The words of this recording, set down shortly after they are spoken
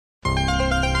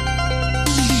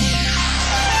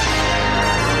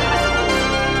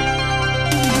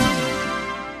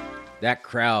that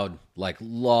crowd like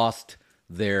lost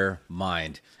their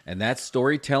mind. And that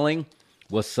storytelling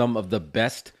was some of the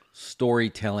best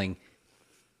storytelling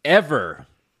ever.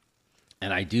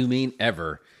 And I do mean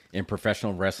ever in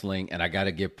professional wrestling. And I got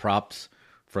to give props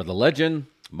for the legend,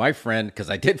 my friend, because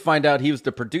I did find out he was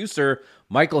the producer,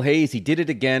 Michael Hayes. He did it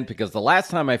again because the last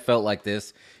time I felt like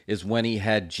this is when he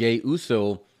had Jey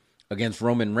Uso against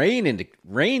Roman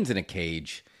Reigns in a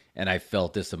cage, and I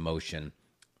felt this emotion.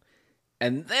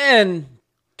 And then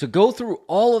to go through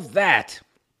all of that,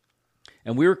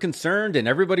 and we were concerned, and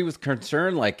everybody was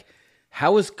concerned, like,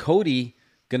 how is Cody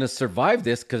going to survive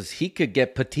this? Because he could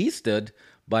get Batista'd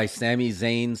by Sami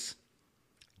Zayn's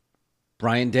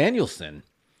Bryan Danielson.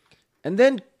 And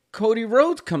then Cody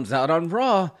Rhodes comes out on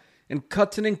Raw and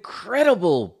cuts an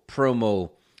incredible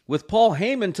promo with Paul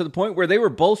Heyman to the point where they were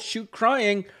both shoot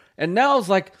crying. And now it's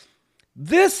like,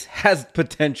 this has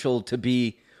potential to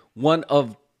be one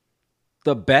of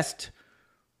the best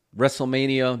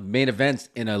WrestleMania main events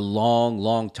in a long,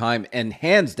 long time. And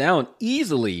hands down,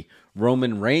 easily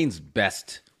Roman Reigns'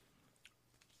 best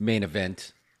main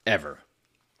event ever.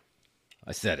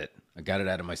 I said it. I got it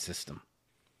out of my system.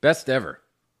 Best ever.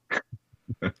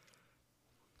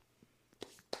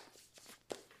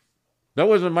 That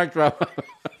wasn't a mic drop.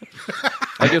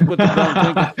 I just put the brown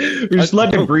Twinkie. You're just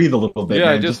letting it breathe a little bit.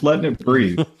 Yeah, man. Just letting it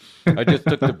breathe. I just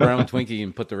took the brown Twinkie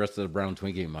and put the rest of the brown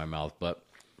Twinkie in my mouth. But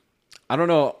I don't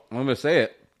know. I'm going to say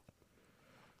it.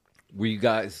 Were you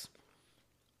guys,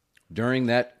 during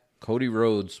that Cody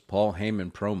Rhodes, Paul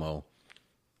Heyman promo,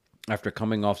 after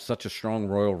coming off such a strong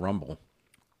Royal Rumble,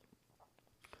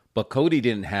 but Cody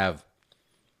didn't have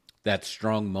that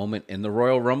strong moment in the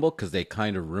Royal Rumble because they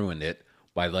kind of ruined it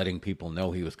by letting people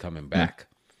know he was coming back.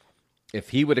 If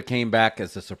he would have came back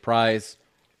as a surprise,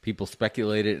 people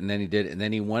speculated, and then he did, and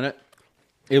then he won it,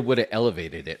 it would have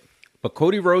elevated it. But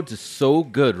Cody Rhodes is so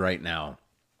good right now.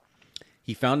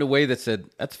 He found a way that said,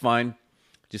 that's fine.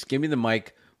 Just give me the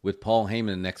mic with Paul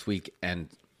Heyman next week, and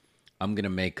I'm going to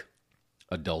make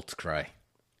adults cry.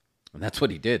 And that's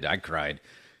what he did. I cried.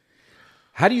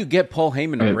 How do you get Paul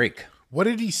Heyman a break? What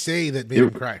did he say that made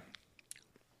him cry?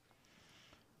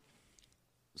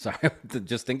 Sorry,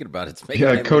 just thinking about it.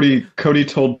 Yeah, Cody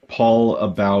told Paul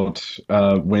about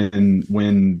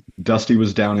when Dusty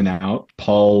was down and out.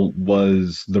 Paul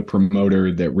was the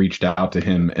promoter that reached out to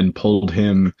him and pulled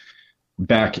him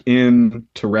back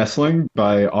into wrestling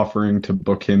by offering to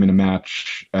book him in a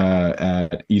match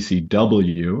at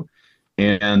ECW.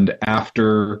 And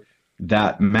after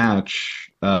that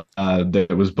match that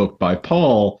was booked by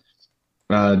Paul,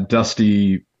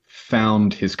 Dusty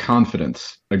found his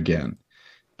confidence again.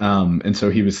 And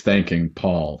so he was thanking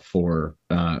Paul for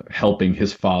helping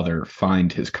his father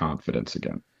find his confidence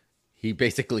again. He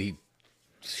basically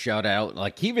shout out,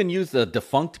 like, he even used the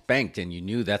defunct bank, and you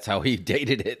knew that's how he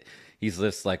dated it. He's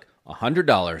just like,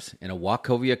 $100 in a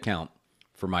Wachovia account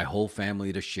for my whole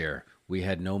family to share. We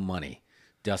had no money.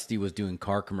 Dusty was doing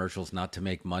car commercials not to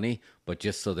make money, but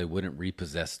just so they wouldn't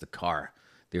repossess the car.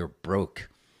 They were broke.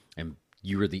 And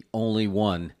you were the only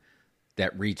one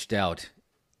that reached out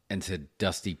and said,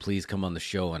 Dusty, please come on the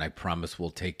show, and I promise we'll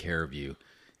take care of you.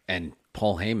 And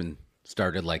Paul Heyman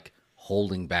started, like,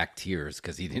 holding back tears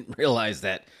because he didn't realize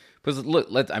that. Because, look,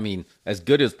 as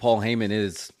good as Paul Heyman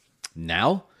is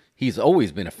now, he's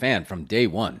always been a fan from day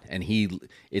one. And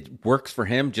it works for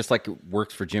him just like it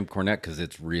works for Jim Cornette because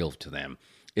it's real to them.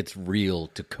 It's real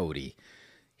to Cody.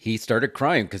 He started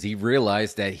crying because he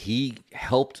realized that he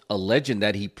helped a legend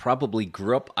that he probably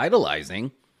grew up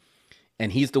idolizing,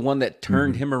 and he's the one that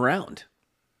turned him around.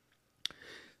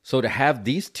 So to have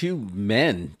these two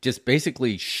men just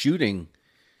basically shooting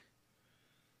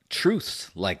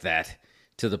truths like that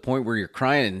to the point where you're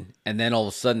crying and then all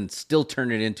of a sudden still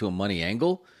turn it into a money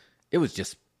angle, it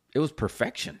was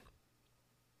perfection.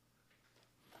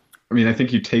 I mean, I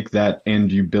think you take that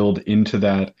and you build into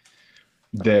that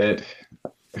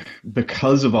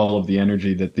because of all of the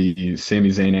energy that the Sami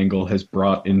Zayn angle has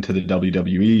brought into the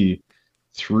WWE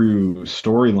through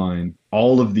storyline,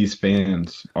 all of these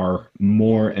fans are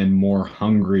more and more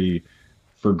hungry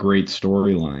for great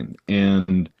storyline.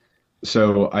 And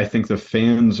so I think the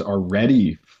fans are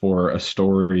ready for a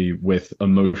story with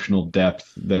emotional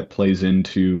depth that plays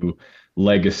into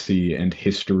legacy and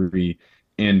history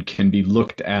and can be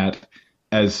looked at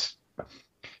as,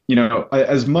 you know,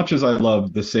 as much as I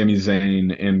love the Sami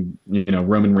Zayn and, you know,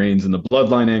 Roman Reigns and the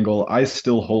Bloodline angle, I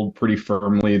still hold pretty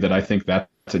firmly that I think that's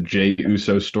a Jey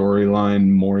Uso storyline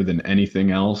more than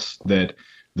anything else, that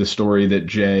the story that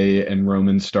Jey and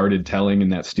Roman started telling in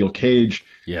that steel cage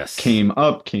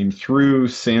came through.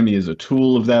 Sami is a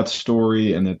tool of that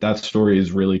story, and that story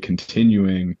is really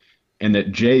continuing. and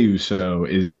that Jey Uso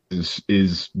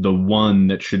is the one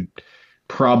that should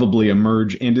probably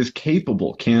emerge and is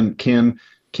capable, can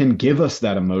give us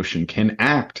that emotion, can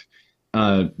act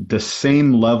the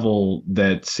same level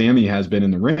that Sammy has been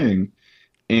in the ring.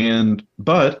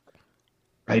 But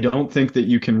I don't think that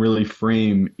you can really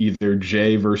frame either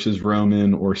Jay versus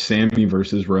Roman or Sammy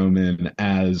versus Roman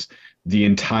as the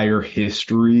entire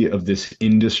history of this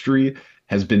industry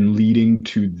has been leading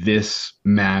to this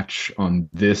match on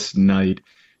this night,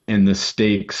 and the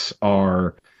stakes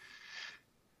are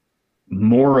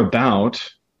more about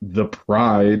the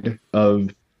pride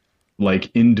of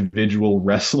like individual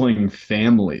wrestling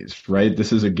families, right?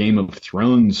 This is a Game of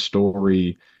Thrones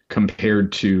story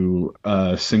compared to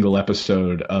a single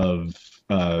episode of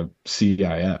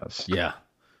CIS. Yeah.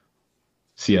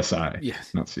 CSI.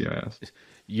 Yes. Not CIS.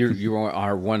 You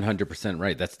are 100%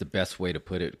 right. That's the best way to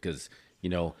put it, because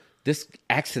this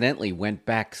accidentally went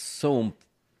back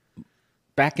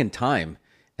in time,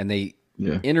 and they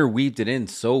interweaved it in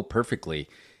so perfectly.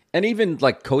 And even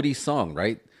like Cody's song,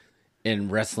 right? In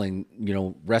wrestling,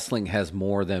 wrestling has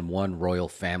more than one royal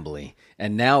family.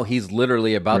 And now he's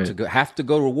literally about to have to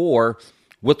go to war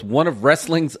with one of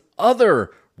wrestling's other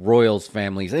royals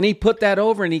families. And he put that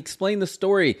over and he explained the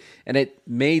story. And it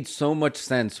made so much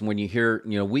sense when you hear,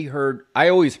 I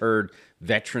always heard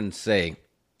veterans say,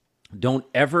 don't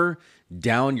ever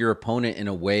down your opponent in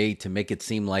a way to make it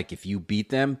seem like if you beat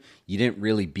them, you didn't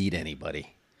really beat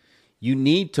anybody. You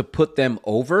need to put them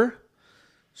over,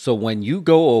 so when you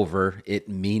go over, it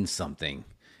means something.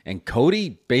 And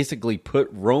Cody basically put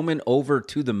Roman over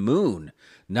to the moon.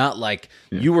 Not like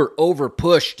you were over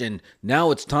pushed and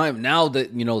now it's time. Now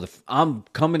that, I'm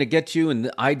coming to get you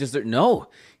and I deserve. No,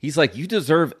 he's like, you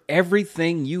deserve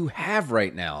everything you have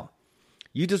right now.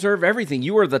 You deserve everything.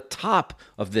 You are the top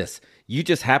of this. You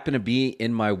just happen to be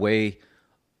in my way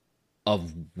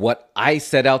of what I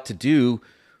set out to do,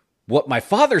 what my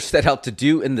father set out to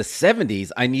do in the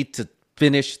 70s. I need to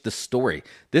finish the story.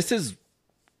 This is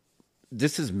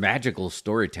magical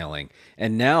storytelling.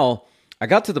 And now I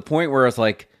got to the point where I was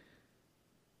like,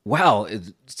 wow,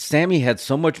 Sammy had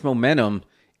so much momentum.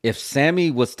 If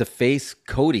Sammy was to face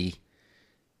Cody,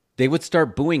 they would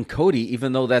start booing Cody,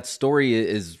 even though that story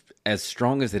is as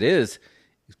strong as it is.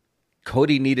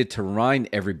 Cody needed to remind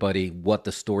everybody what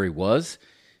the story was.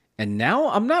 And now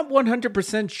I'm not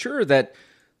 100% sure that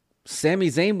Sami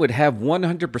Zayn would have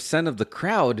 100% of the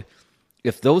crowd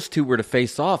if those two were to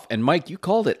face off. And Mike, you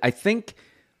called it. I think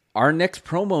our next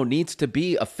promo needs to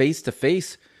be a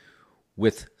face-to-face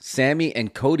with Sammy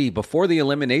and Cody before the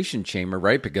Elimination Chamber,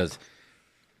 right? Because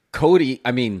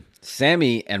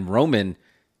Sammy and Roman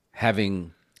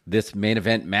having this main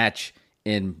event match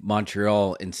in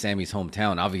Montreal in Sammy's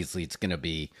hometown, obviously it's going to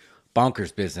be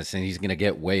bonkers business and he's going to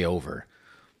get way over.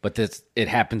 But it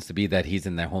happens to be that he's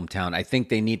in their hometown. I think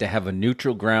they need to have a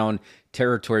neutral ground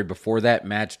territory before that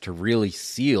match to really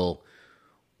seal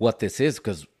what this is.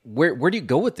 Because where do you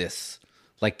go with this?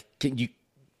 Like, you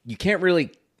can't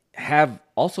really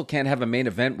can't have a main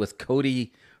event with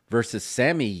Cody versus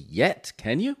Sammy yet,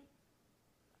 can you?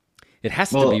 It has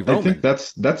to be Roman. I think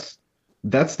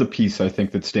that's the piece I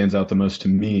think that stands out the most to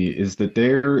me, is that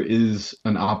there is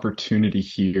an opportunity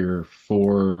here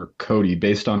for Cody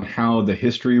based on how the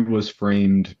history was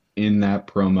framed in that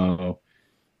promo,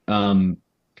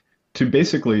 to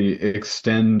basically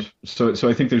extend. So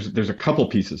I think there's a couple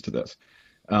pieces to this.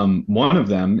 One of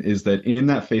them is that in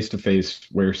that face-to-face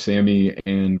where Sammy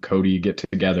and Cody get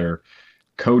together,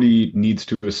 Cody needs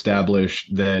to establish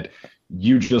that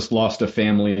you just lost a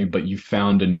family, but you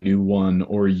found a new one,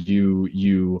 or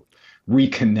you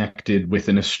reconnected with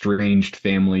an estranged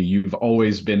family. You've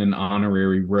always been an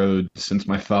honorary Rhodes since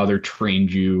my father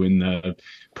trained you in the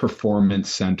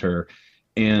performance center.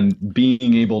 And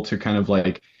being able to kind of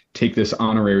like take this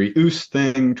honorary Oos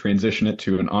thing, transition it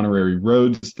to an honorary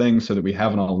Rhodes thing so that we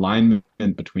have an alignment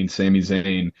between Sami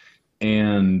Zayn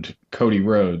and Cody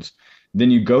Rhodes.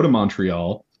 Then you go to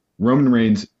Montreal, Roman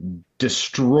Reigns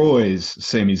destroys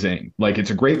Sami Zayn. Like,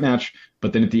 it's a great match,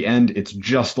 but then at the end, it's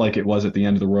just like it was at the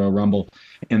end of the Royal Rumble.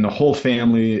 And the whole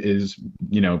family is,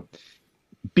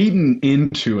 beaten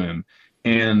into him.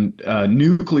 And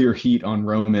nuclear heat on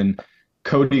Roman.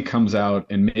 Cody comes out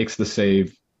and makes the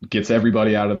save, gets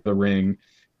everybody out of the ring.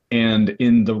 And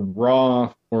in the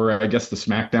Raw, or I guess the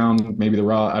SmackDown, maybe the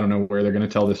Raw, I don't know where they're going to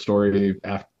tell this story,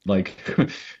 after, like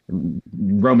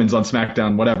Roman's on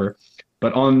SmackDown, whatever.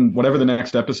 But on whatever the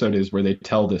next episode is where they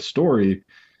tell this story,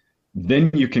 then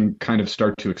you can kind of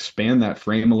start to expand that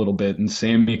frame a little bit, and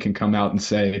Sammy can come out and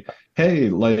say, hey,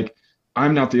 like,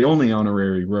 I'm not the only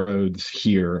honorary Rhodes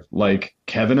here. Like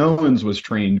Kevin Owens was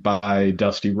trained by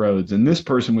Dusty Rhodes, and this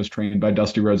person was trained by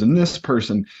Dusty Rhodes, and this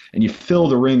person, and you fill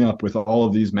the ring up with all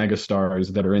of these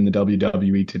megastars that are in the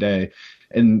WWE today,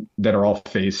 and that are all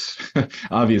face,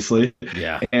 obviously,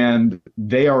 Yeah. and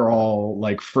they are all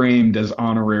like framed as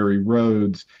honorary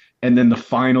Rhodes. And then the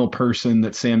final person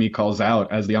that Sammy calls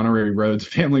out as the honorary Rhodes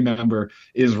family member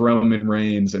is Roman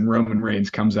Reigns, and Roman Reigns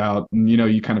comes out, and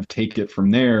you kind of take it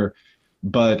from there,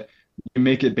 but you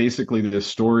make it basically this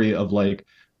story of like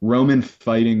Roman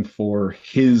fighting for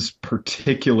his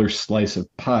particular slice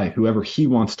of pie, whoever he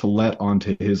wants to let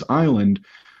onto his island,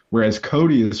 whereas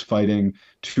Cody is fighting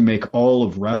to make all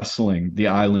of wrestling the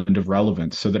island of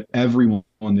relevance so that everyone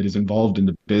that is involved in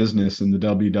the business in the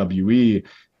WWE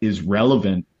is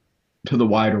relevant to the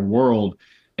wider world,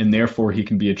 and therefore he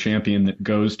can be a champion that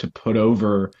goes to put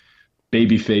over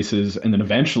baby faces and then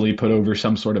eventually put over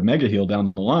some sort of mega heel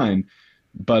down the line.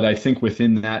 But I think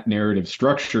within that narrative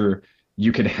structure,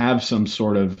 you could have some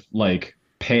sort of like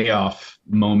payoff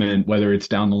moment, whether it's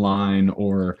down the line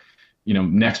or,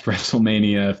 next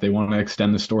WrestleMania, if they want to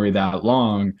extend the story that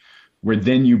long, where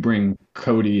then you bring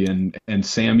Cody and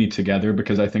Sammy together,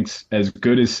 because I think as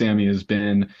good as Sammy has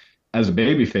been as a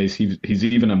babyface, he's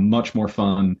even a much more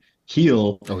fun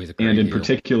heel. Oh, he's a And great in heel.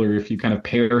 particular, if you kind of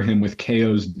pair him with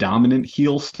KO's dominant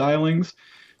heel stylings,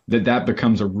 that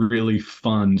becomes a really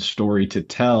fun story to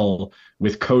tell,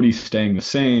 with Cody staying the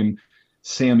same,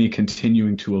 Sammy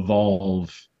continuing to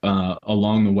evolve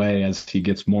along the way as he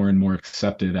gets more and more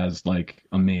accepted as like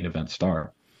a main event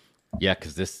star. Yeah,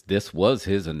 because this was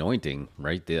his anointing,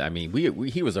 right? I mean,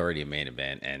 he was already a main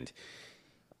event, and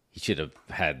he should have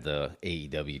had the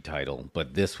AEW title,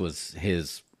 but this was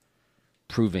his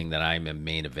proving that I'm a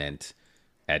main event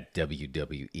at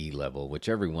WWE level, which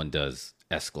everyone does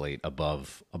escalate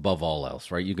above all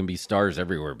else, right? You can be stars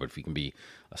everywhere, but if you can be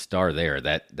a star there,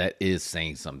 that is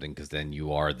saying something, because then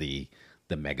you are the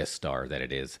mega star that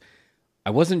it is. I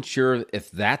wasn't sure if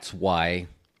that's why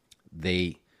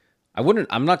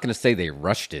I'm not going to say they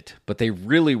rushed it, but they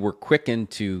really were quickened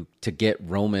to get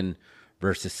Roman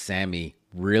versus Sammy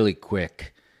really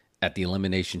quick at the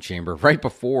Elimination Chamber right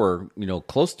before,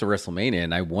 close to WrestleMania.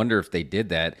 And I wonder if they did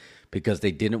that because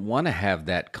they didn't want to have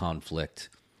that conflict,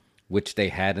 which they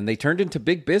had. And they turned into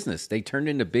big business. They turned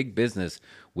into big business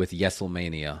with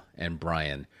WrestleMania and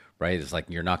Bryan, right? It's like,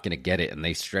 you're not going to get it. And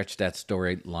they stretched that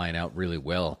storyline out really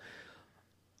well.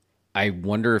 I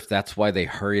wonder if that's why they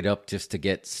hurried up just to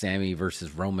get Sammy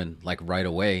versus Roman like right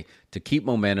away to keep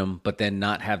momentum, but then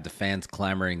not have the fans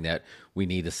clamoring that we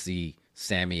need to see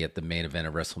Sammy at the main event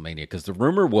of WrestleMania. Because the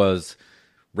rumor was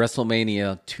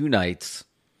WrestleMania 2 nights,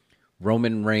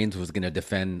 Roman Reigns was going to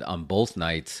defend on both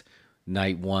nights.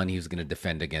 Night 1, he was going to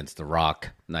defend against The Rock.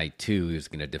 Night 2, he was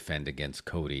going to defend against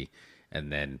Cody.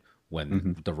 And then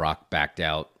when The Rock backed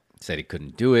out, said he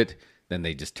couldn't do it, then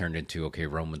they just turned into, okay,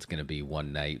 Roman's going to be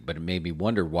one night. But it made me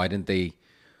wonder, why didn't they,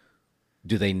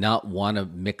 do they not want to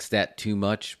mix that too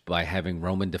much by having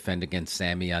Roman defend against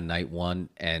Sammy on night 1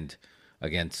 and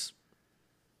against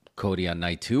Cody on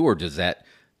night 2? Or does that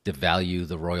devalue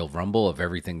the Royal Rumble of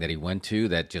everything that he went to,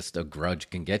 that just a grudge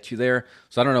can get you there?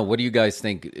 So I don't know. What do you guys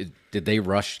think? Did they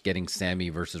rush getting Sammy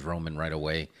versus Roman right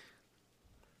away?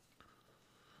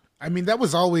 I mean, that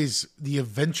was always the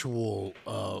eventual,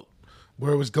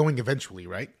 where it was going eventually,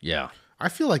 right? Yeah. I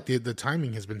feel like the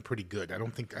timing has been pretty good. I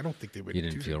don't think they would. You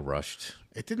didn't feel rushed.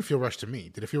 It didn't feel rushed to me.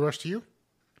 Did it feel rushed to you?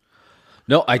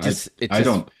 No, I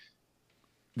don't.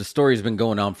 The story's been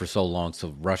going on for so long,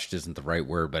 so rushed isn't the right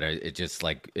word, but it just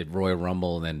like it Royal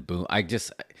Rumble and then boom.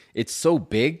 It's so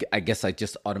big. I guess I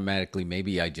just automatically,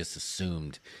 maybe I just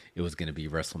assumed it was going to be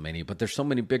WrestleMania, but there's so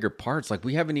many bigger parts. Like,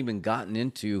 we haven't even gotten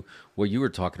into what you were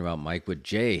talking about, Mike, with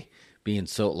Jay being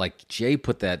so, like, Jay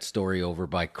put that story over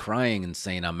by crying and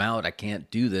saying, I'm out, I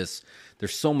can't do this.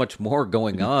 There's so much more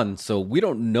going on, so we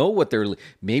don't know what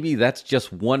maybe that's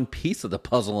just one piece of the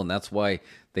puzzle, and that's why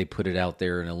they put it out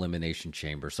there in Elimination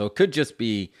Chamber. So it could just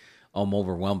be, I'm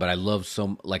overwhelmed, but I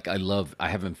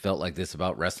haven't felt like this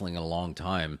about wrestling in a long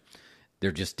time.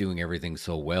 They're just doing everything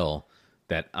so well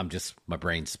that my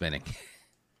brain's spinning.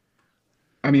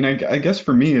 I mean, I guess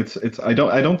for me, I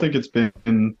don't think it's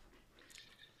been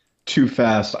too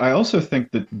fast. I also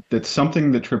think that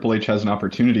something that Triple H has an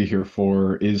opportunity here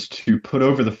for is to put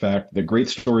over the fact that great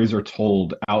stories are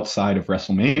told outside of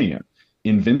WrestleMania.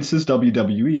 In Vince's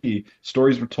WWE,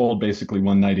 stories were told basically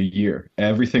one night a year.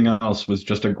 Everything else was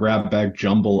just a grab bag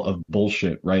jumble of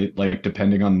bullshit, right? Like,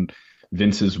 depending on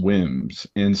Vince's whims.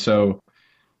 And so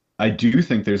I do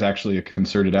think there's actually a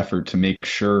concerted effort to make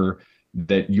sure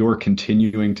that you're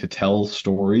continuing to tell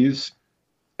stories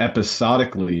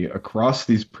episodically across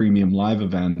these premium live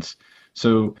events,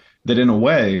 so that in a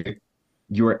way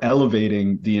you're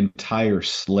elevating the entire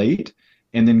slate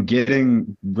and then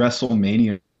getting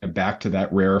WrestleMania back to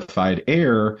that rarefied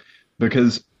air.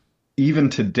 Because even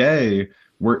today,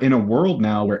 we're in a world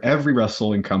now where every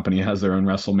wrestling company has their own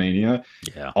WrestleMania.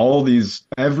 Yeah.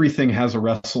 Everything has a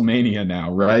WrestleMania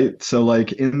now, right? So,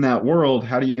 like, in that world,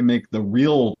 how do you make the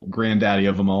real granddaddy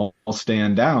of them all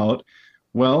stand out?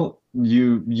 Well,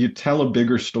 you tell a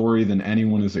bigger story than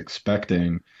anyone is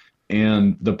expecting.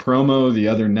 And the promo the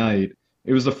other night,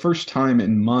 it was the first time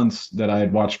in months that I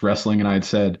had watched wrestling and I had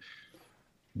said,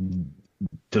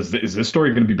 is this story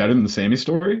going to be better than the Sami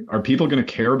story? Are people going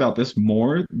to care about this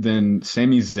more than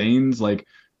Sami Zayn's like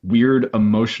weird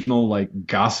emotional like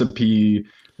gossipy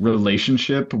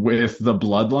relationship with the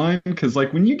bloodline? Because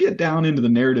like when you get down into the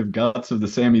narrative guts of the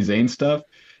Sami Zayn stuff,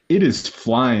 it is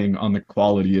flying on the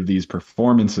quality of these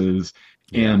performances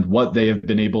and what they have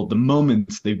been able, the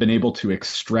moments they've been able to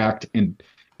extract and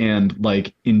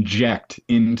like inject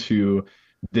into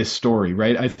this story,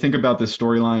 right? I think about this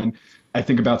storyline. I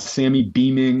think about Sammy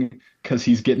beaming because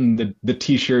he's getting the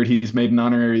T-shirt he's made an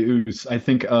honorary Uce. I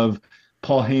think of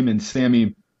Paul Heyman,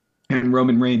 Sammy, and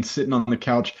Roman Reigns sitting on the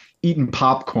couch eating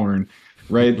popcorn,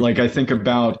 right? Like I think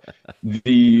about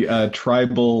the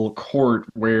tribal court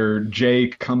where Jay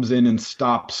comes in and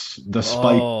stops the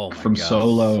spike from gosh,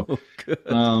 Solo. so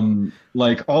good.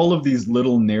 Like all of these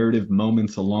little narrative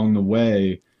moments along the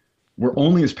way were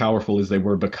only as powerful as they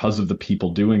were because of the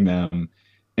people doing them.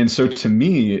 And so to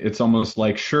me, it's almost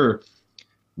like, sure,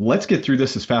 let's get through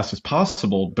this as fast as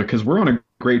possible because we're on a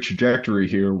great trajectory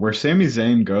here where Sami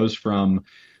Zayn goes from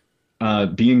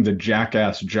being the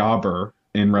jackass jobber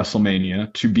in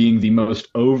WrestleMania to being the most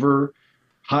over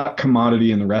hot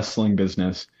commodity in the wrestling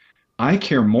business. I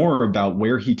care more about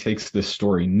where he takes this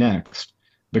story next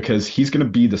because he's going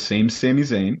to be the same Sami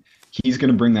Zayn. He's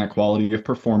going to bring that quality of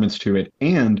performance to it,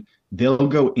 and they'll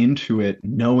go into it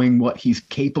knowing what he's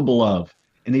capable of.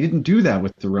 And they didn't do that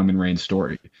with the Roman Reigns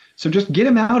story. So just get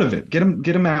him out of it. Get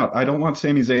him out. I don't want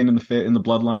Sami Zayn in the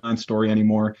Bloodline story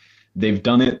anymore. They've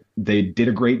done it. They did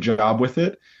a great job with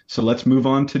it. So let's move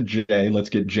on to Jay. Let's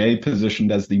get Jay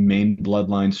positioned as the main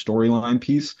Bloodline storyline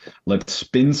piece. Let's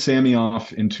spin Sami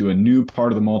off into a new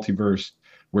part of the multiverse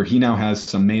where he now has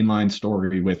some mainline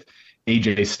story with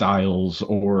AJ Styles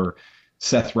or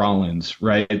Seth Rollins,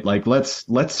 right? Like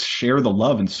let's share the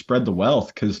love and spread the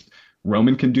wealth because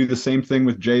Roman can do the same thing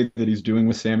with Jay that he's doing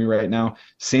with Sami right now.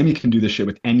 Sami can do this shit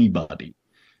with anybody.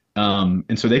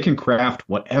 And so they can craft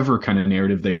whatever kind of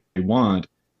narrative they want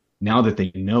now that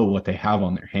they know what they have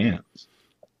on their hands.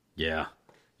 Yeah,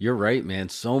 you're right, man.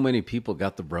 So many people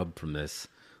got the rub from this.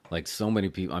 Like so many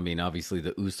people. I mean, obviously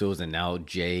the Usos and now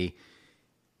Jay,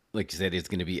 like you said, is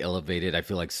going to be elevated. I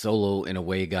feel like Solo, in a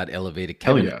way, got elevated.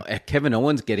 Kevin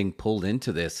Owens getting pulled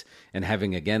into this and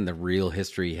having, again, the real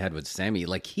history he had with Sami.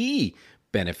 Like, he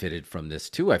benefited from this,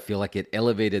 too. I feel like it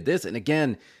elevated this. And,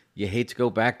 again, you hate to go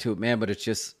back to it, man, but it's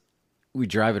just, we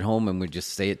drive it home and we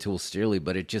just say it too austerely,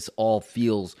 but it just all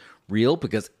feels real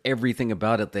because everything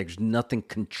about it, there's nothing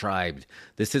contrived.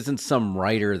 This isn't some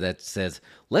writer that says,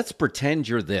 let's pretend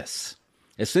you're this.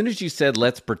 As soon as you said,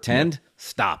 let's pretend,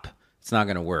 stop. It's not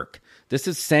going to work. This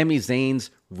is Sami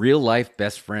Zayn's real-life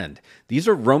best friend. These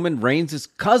are Roman Reigns'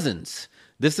 cousins.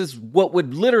 This is what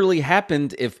would literally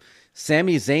happen if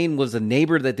Sami Zayn was a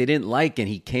neighbor that they didn't like and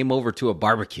he came over to a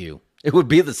barbecue. It would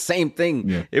be the same thing.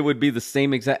 Yeah. It would be the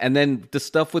same exact. And then the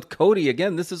stuff with Cody,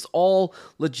 again, this is all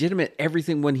legitimate.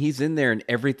 Everything when he's in there and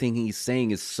everything he's saying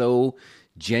is so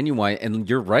genuine. And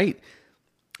you're right.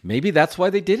 Maybe that's why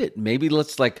they did it. Maybe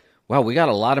let's like, wow, we got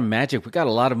a lot of magic. We got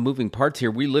a lot of moving parts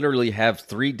here. We literally have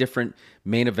 3 different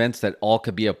main events that all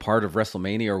could be a part of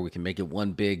WrestleMania, or we can make it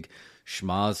one big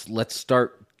schmaz. Let's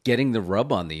start getting the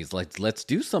rub on these. Like, let's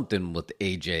do something with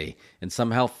AJ and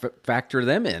somehow factor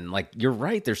them in. Like, you're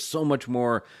right. There's so much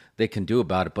more they can do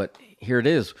about it. But here it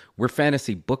is. We're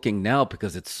fantasy booking now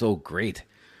because it's so great.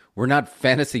 We're not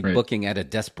fantasy booking out of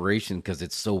desperation because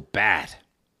it's so bad.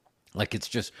 Like, it's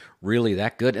just really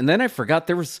that good. And then I forgot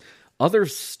there was other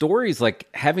stories like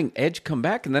having Edge come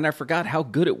back, and then I forgot how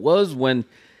good it was when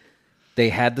they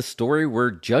had the story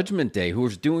where Judgment Day, who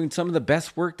was doing some of the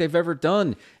best work they've ever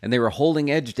done, and they were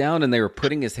holding Edge down and they were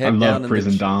putting his head down. I love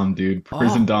Prison Dom, dude.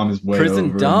 Prison Dom is way Prison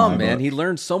over Dom, man. He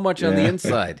learned so much on the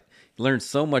inside. He learned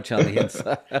so much on the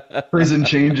inside. Prison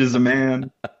changes a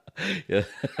man. Yeah.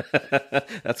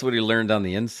 That's what he learned on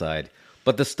the inside.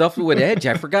 But the stuff with Edge,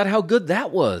 I forgot how good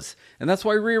that was. And that's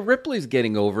why Rhea Ripley's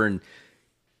getting over, and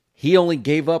he only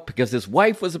gave up because his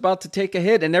wife was about to take a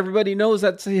hit, and everybody knows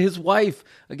that's his wife.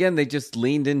 Again, they just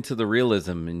leaned into the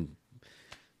realism, and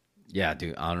Yeah,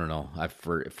 dude, I don't know. I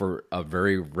for a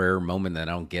very rare moment that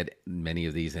I don't get many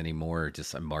of these anymore,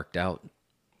 just I'm marked out.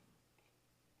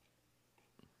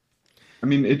 I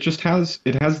mean, it has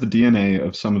the DNA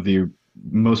of some of the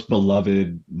most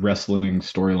beloved wrestling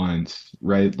storylines,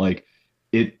 right? Like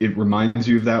it reminds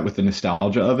you of that with the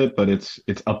nostalgia of it, but it's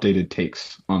updated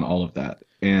takes on all of that.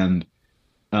 And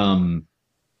um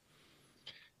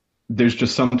there's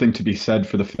just something to be said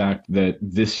for the fact that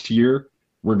this year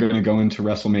we're going to go into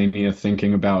WrestleMania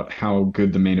thinking about how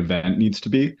good the main event needs to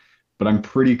be. But I'm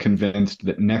pretty convinced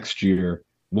that next year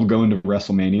we'll go into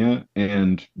WrestleMania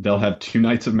and they'll have 2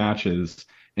 nights of matches,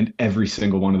 and every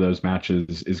single one of those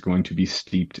matches is going to be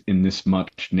steeped in this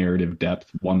much narrative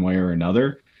depth, one way or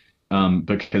another,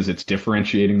 because it's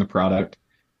differentiating the product.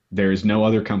 There is no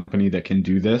other company that can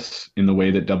do this in the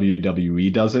way that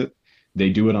WWE does it. They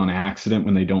do it on accident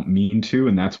when they don't mean to,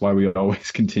 and that's why we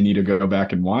always continue to go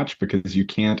back and watch, because you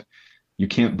can't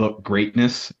book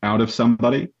greatness out of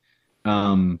somebody.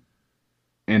 Um,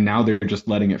 and now they're just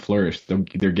letting it flourish.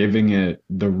 They're giving it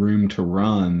the room to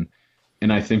run,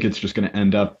 and I think it's just going to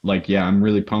end up like, yeah, I'm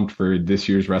really pumped for this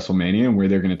year's WrestleMania and where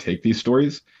they're going to take these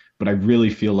stories. But I really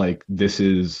feel like this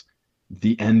is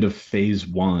the end of phase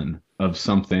one of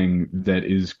something that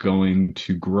is going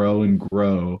to grow and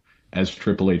grow as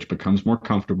Triple H becomes more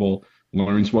comfortable,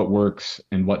 learns what works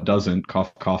and what doesn't.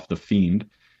 Cough, cough, the Fiend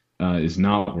is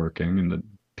not working, and the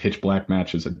pitch black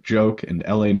match is a joke, and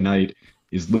LA Knight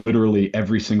is literally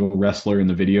every single wrestler in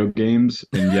the video games,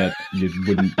 and yet you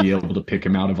wouldn't be able to pick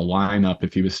him out of a lineup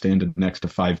if he was standing next to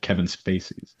 5 Kevin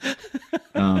Spaceys.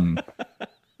 Um,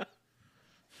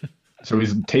 so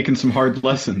he's taken some hard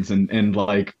lessons, and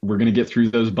like we're gonna get through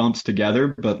those bumps together,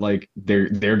 but like they're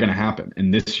gonna happen.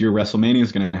 And this year WrestleMania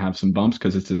is gonna have some bumps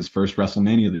because it's his first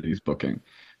WrestleMania that he's booking.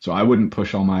 So I wouldn't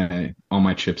push all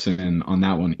my chips in on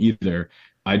that one either.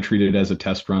 I'd treat it as a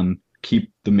test run,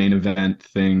 keep the main event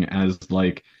thing as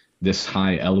like this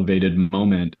high elevated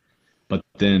moment, but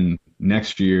then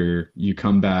next year you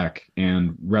come back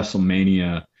and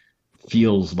WrestleMania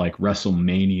feels like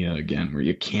WrestleMania again, where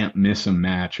you can't miss a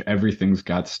match. Everything's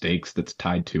got stakes that's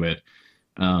tied to it.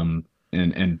 And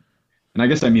I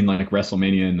guess I mean like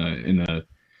WrestleMania in the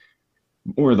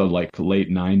or the like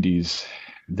late '90s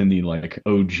than the like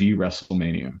OG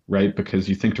WrestleMania, right? Because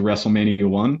you think to WrestleMania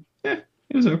 1, it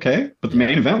was okay, but the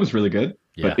main event was really good,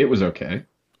 Yeah. but it was okay.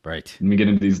 Right. And we get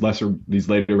into these later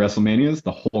WrestleManias,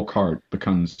 the whole card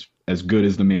becomes as good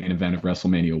as the main event of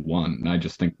WrestleMania 1. And I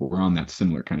just think we're on that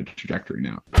similar kind of trajectory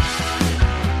now.